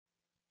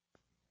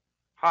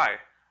Hi,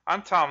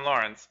 I'm Tom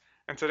Lawrence,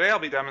 and today I'll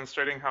be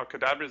demonstrating how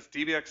Qdabra's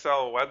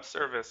DBXL web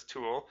service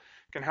tool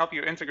can help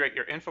you integrate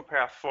your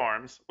InfoPath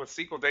forms with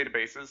SQL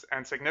databases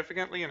and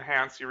significantly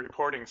enhance your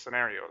reporting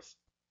scenarios.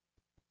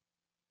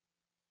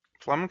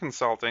 Plum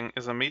Consulting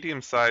is a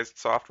medium-sized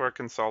software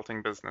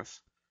consulting business.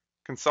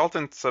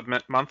 Consultants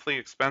submit monthly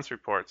expense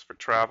reports for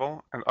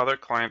travel and other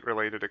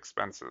client-related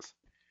expenses.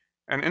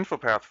 An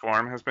InfoPath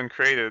form has been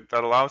created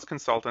that allows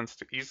consultants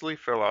to easily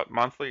fill out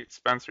monthly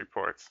expense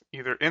reports,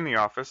 either in the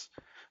office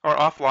or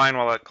offline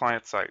while at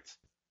client sites.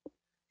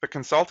 The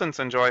consultants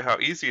enjoy how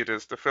easy it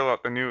is to fill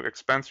out the new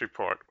expense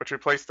report, which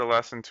replaced the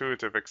less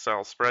intuitive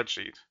Excel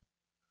spreadsheet.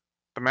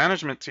 The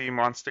management team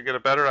wants to get a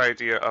better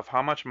idea of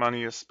how much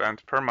money is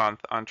spent per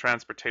month on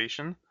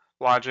transportation,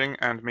 lodging,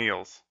 and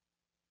meals.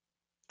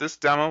 This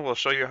demo will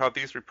show you how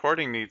these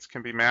reporting needs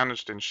can be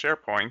managed in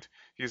SharePoint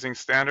using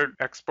standard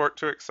export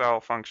to Excel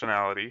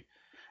functionality,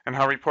 and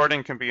how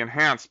reporting can be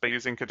enhanced by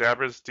using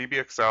Qdabra's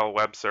DBXL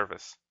web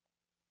service.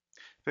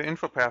 The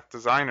InfoPath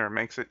Designer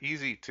makes it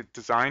easy to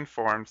design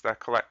forms that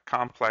collect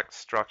complex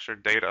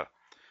structured data.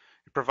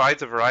 It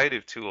provides a variety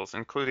of tools,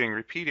 including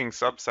repeating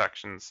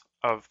subsections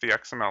of the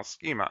XML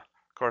schema,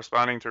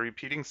 corresponding to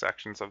repeating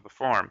sections of the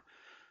form.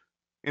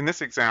 In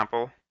this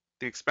example,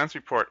 the expense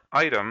report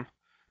item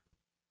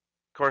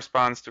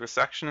corresponds to a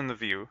section in the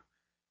view,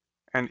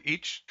 and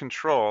each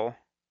control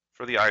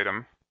for the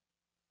item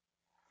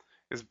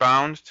is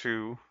bound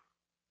to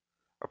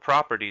a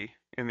property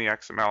in the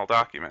XML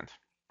document.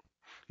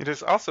 It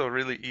is also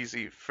really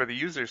easy for the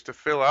users to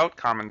fill out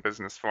common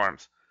business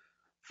forms.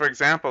 For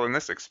example, in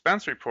this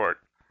expense report,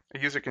 a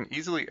user can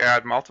easily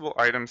add multiple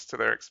items to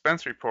their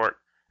expense report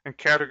and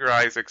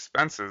categorize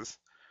expenses.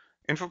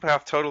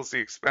 InfoPath totals the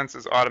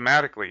expenses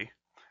automatically,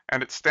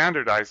 and it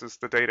standardizes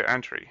the data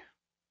entry.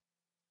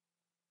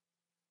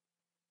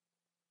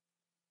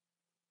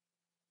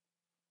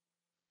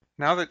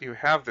 Now that you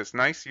have this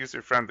nice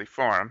user-friendly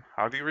form,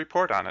 how do you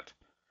report on it?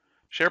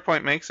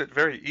 SharePoint makes it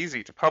very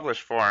easy to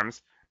publish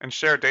forms and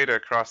share data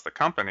across the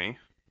company,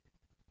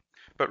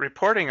 but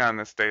reporting on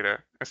this data,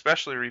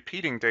 especially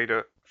repeating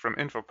data from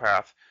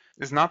InfoPath,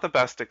 is not the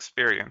best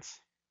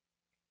experience.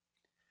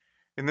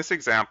 In this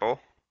example,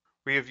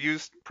 we have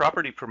used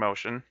property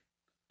promotion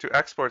to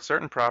export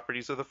certain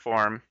properties of the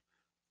form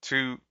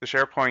to the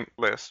SharePoint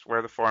list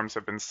where the forms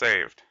have been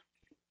saved.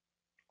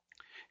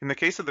 In the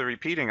case of the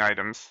repeating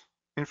items,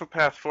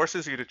 InfoPath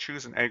forces you to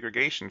choose an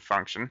aggregation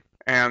function,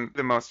 and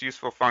the most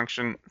useful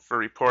function for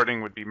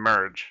reporting would be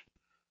merge.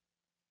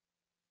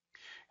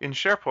 In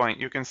SharePoint,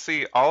 you can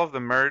see all of the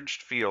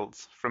merged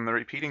fields from the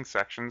repeating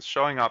sections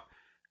showing up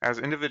as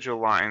individual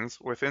lines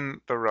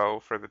within the row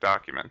for the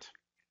document.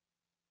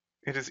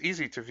 It is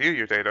easy to view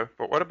your data,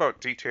 but what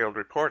about detailed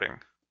reporting?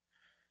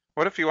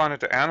 What if you wanted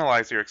to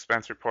analyze your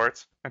expense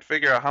reports and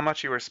figure out how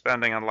much you were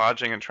spending on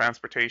lodging and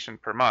transportation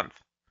per month?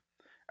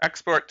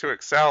 Export to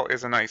Excel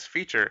is a nice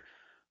feature,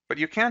 but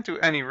you can't do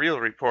any real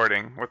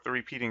reporting with the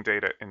repeating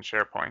data in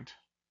SharePoint.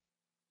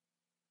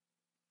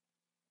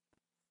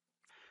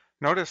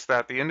 Notice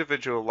that the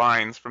individual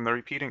lines from the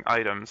repeating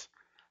items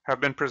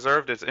have been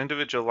preserved as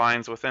individual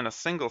lines within a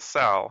single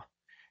cell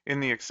in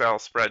the Excel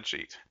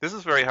spreadsheet. This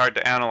is very hard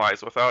to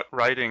analyze without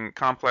writing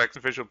complex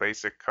Visual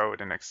Basic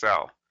code in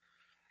Excel.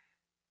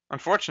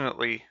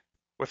 Unfortunately,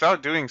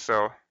 without doing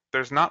so,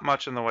 there's not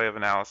much in the way of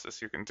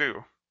analysis you can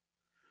do.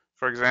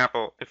 For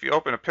example, if you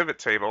open a pivot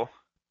table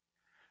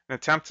and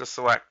attempt to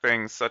select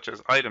things such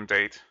as item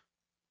date,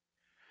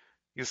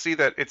 you'll see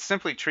that it's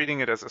simply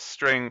treating it as a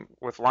string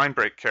with line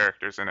break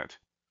characters in it.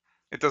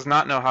 It does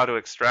not know how to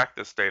extract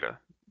this data.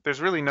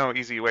 There's really no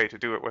easy way to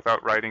do it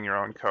without writing your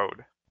own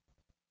code.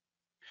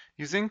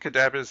 Using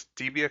Qdabra's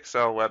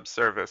DBXL web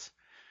service,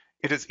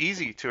 it is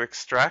easy to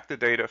extract the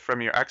data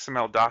from your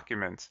XML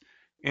documents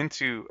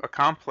into a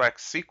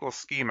complex SQL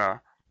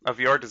schema of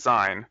your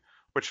design,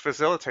 which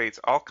facilitates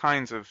all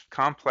kinds of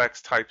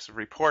complex types of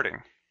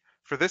reporting.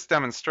 For this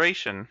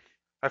demonstration,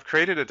 I've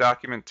created a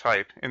document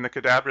type in the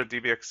Qdabra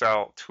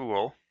DBXL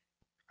tool.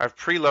 I've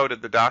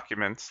preloaded the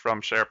documents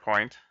from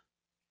SharePoint,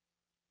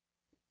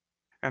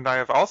 and I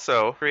have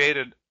also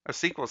created a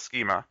SQL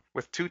schema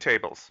with two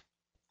tables.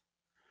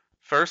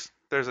 First,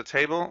 there's a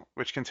table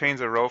which contains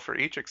a row for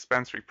each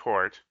expense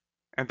report,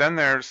 and then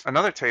there's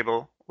another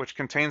table which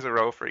contains a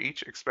row for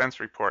each expense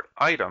report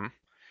item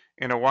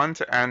in a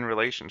 1-to-n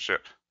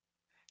relationship.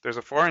 There's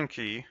a foreign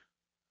key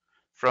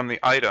from the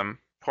item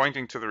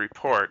pointing to the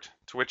report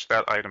to which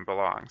that item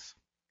belongs.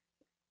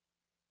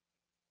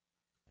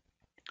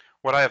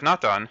 What I have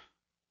not done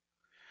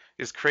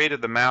is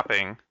created the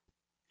mapping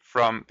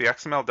from the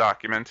XML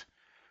document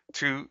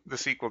to the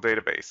SQL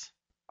database.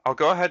 I'll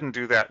go ahead and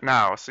do that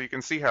now so you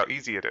can see how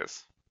easy it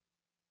is.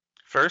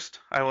 First,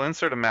 I will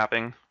insert a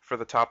mapping for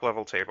the top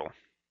level table.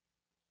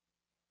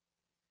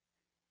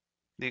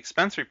 The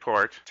expense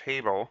report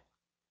table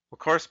will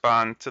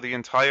correspond to the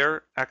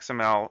entire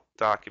XML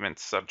document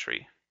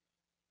subtree.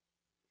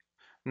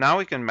 Now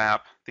we can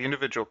map the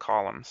individual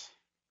columns.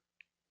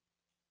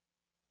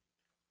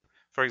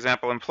 For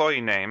example,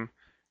 employee name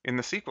in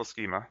the SQL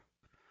schema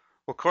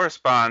will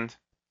correspond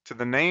to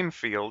the name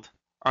field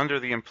under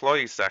the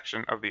employee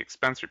section of the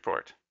expense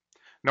report.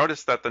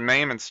 Notice that the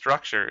name and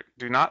structure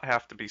do not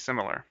have to be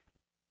similar.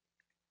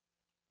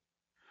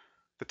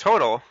 The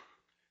total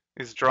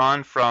is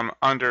drawn from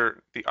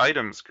under the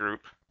items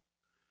group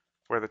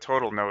where the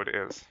total node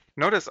is.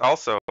 Notice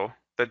also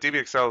that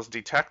DBXL is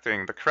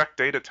detecting the correct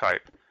data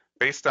type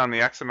based on the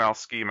XML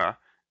schema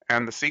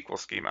and the SQL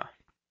schema.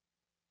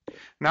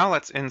 Now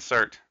let's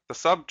insert the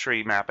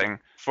subtree mapping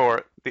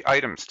for the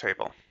items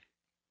table.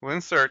 We'll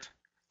insert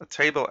a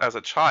table as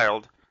a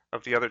child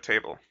of the other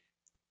table.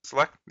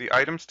 Select the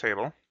items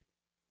table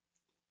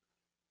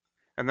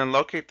and then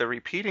locate the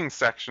repeating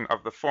section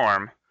of the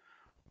form,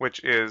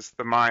 which is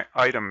the My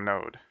Item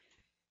node.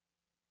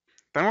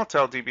 Then we'll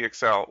tell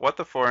DBXL what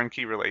the foreign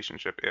key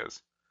relationship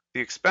is.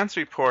 The expense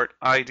report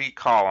ID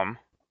column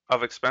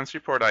of expense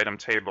report item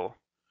table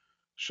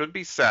should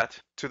be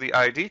set to the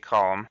ID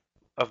column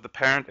of the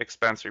parent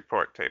expense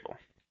report table.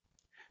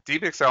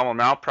 DBXL will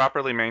now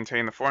properly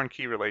maintain the foreign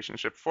key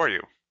relationship for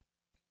you.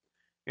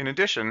 In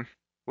addition,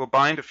 we'll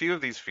bind a few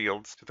of these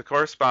fields to the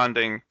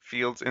corresponding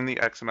fields in the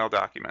XML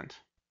document.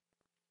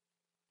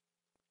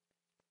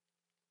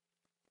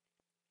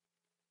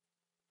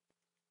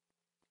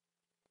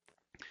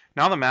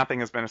 Now the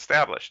mapping has been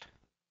established.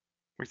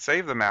 We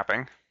save the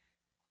mapping,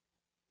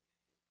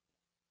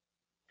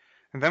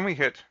 and then we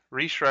hit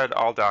Reshred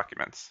All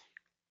Documents.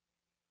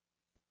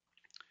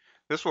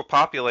 This will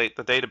populate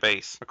the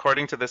database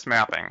according to this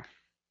mapping.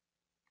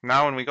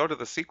 Now when we go to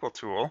the SQL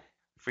tool,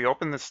 if we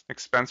open this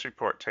expense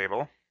report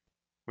table,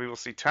 we will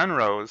see 10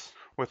 rows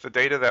with the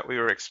data that we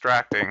were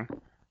extracting,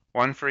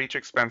 one for each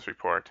expense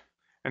report.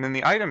 And in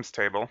the items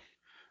table,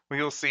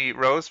 we will see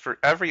rows for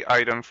every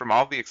item from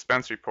all the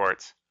expense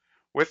reports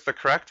with the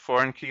correct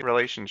foreign key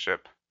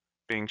relationship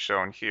being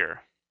shown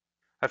here.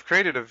 I've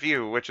created a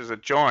view which is a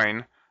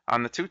join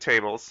on the two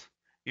tables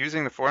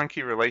using the foreign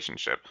key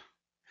relationship.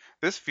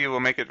 This view will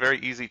make it very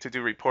easy to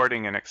do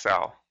reporting in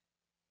Excel.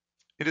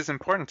 It is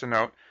important to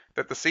note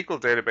that the SQL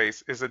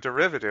database is a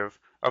derivative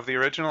of the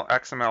original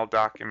XML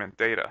document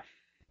data.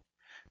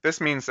 This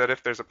means that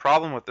if there's a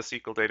problem with the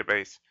SQL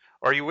database,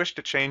 or you wish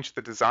to change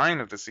the design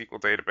of the SQL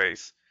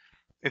database,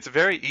 it's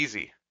very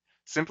easy.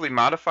 Simply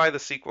modify the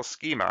SQL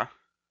schema,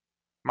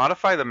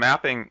 modify the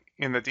mapping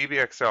in the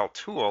DBXL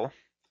tool,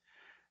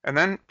 and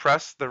then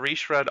press the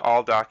Reshred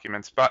All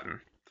Documents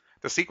button.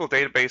 The SQL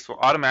database will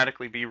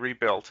automatically be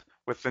rebuilt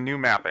with the new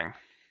mapping.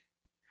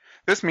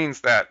 This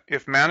means that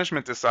if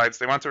management decides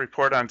they want to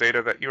report on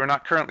data that you are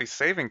not currently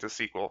saving to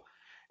SQL,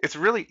 it's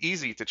really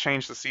easy to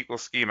change the SQL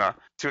schema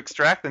to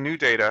extract the new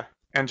data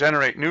and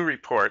generate new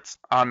reports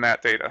on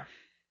that data.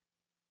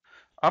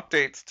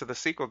 Updates to the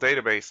SQL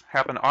database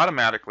happen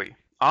automatically,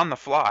 on the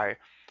fly,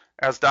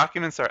 as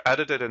documents are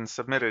edited and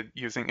submitted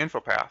using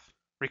InfoPath.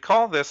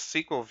 Recall this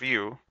SQL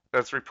view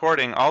that's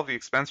reporting all the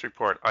expense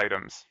report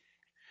items.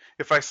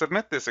 If I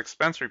submit this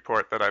expense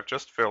report that I've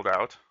just filled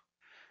out,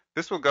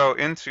 this will go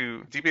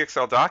into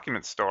DBXL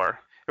Document Store.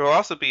 It will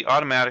also be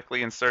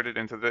automatically inserted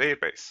into the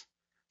database.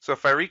 So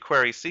if I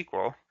requery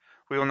SQL,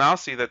 we will now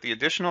see that the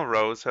additional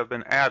rows have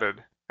been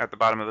added at the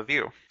bottom of the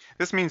view.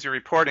 This means your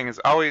reporting is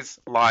always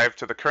live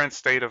to the current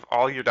state of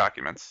all your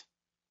documents.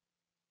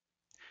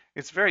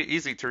 It's very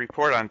easy to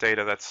report on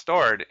data that's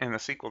stored in the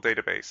SQL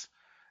database.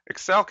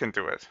 Excel can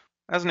do it.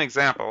 As an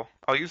example,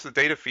 I'll use the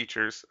data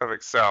features of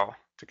Excel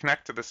to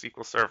connect to the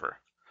SQL server.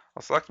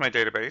 I'll select my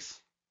database,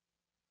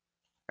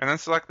 and then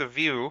select the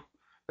view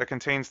that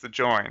contains the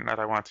join that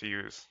I want to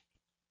use.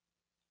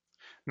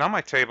 Now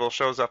my table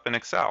shows up in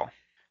Excel.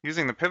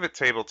 Using the Pivot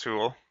Table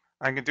tool,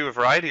 I can do a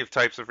variety of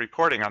types of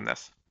reporting on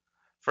this.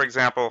 For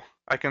example,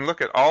 I can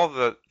look at all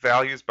the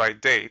values by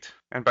date,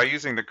 and by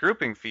using the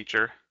grouping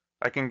feature,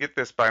 I can get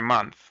this by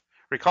month.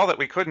 Recall that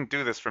we couldn't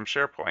do this from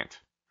SharePoint.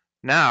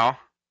 Now,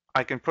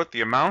 I can put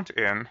the amount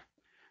in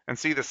and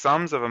see the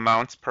sums of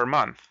amounts per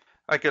month.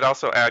 I could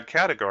also add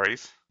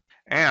categories,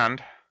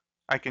 and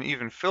I can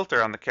even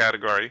filter on the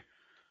category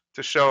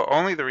to show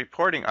only the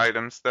reporting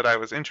items that I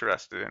was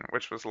interested in,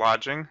 which was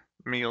lodging,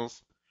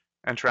 meals,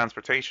 and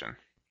transportation.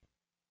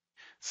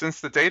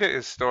 Since the data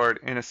is stored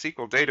in a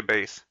SQL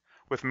database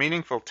with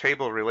meaningful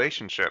table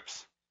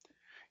relationships,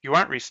 you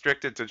aren't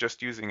restricted to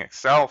just using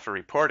Excel for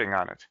reporting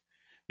on it.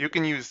 You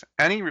can use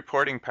any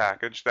reporting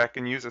package that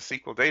can use a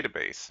SQL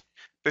database.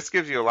 This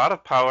gives you a lot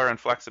of power and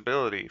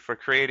flexibility for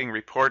creating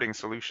reporting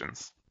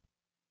solutions.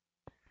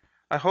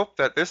 I hope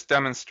that this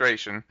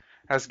demonstration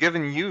has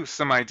given you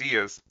some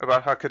ideas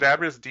about how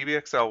Qdabra's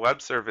DBXL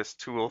web service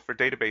tool for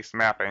database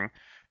mapping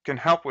can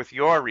help with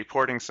your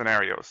reporting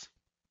scenarios.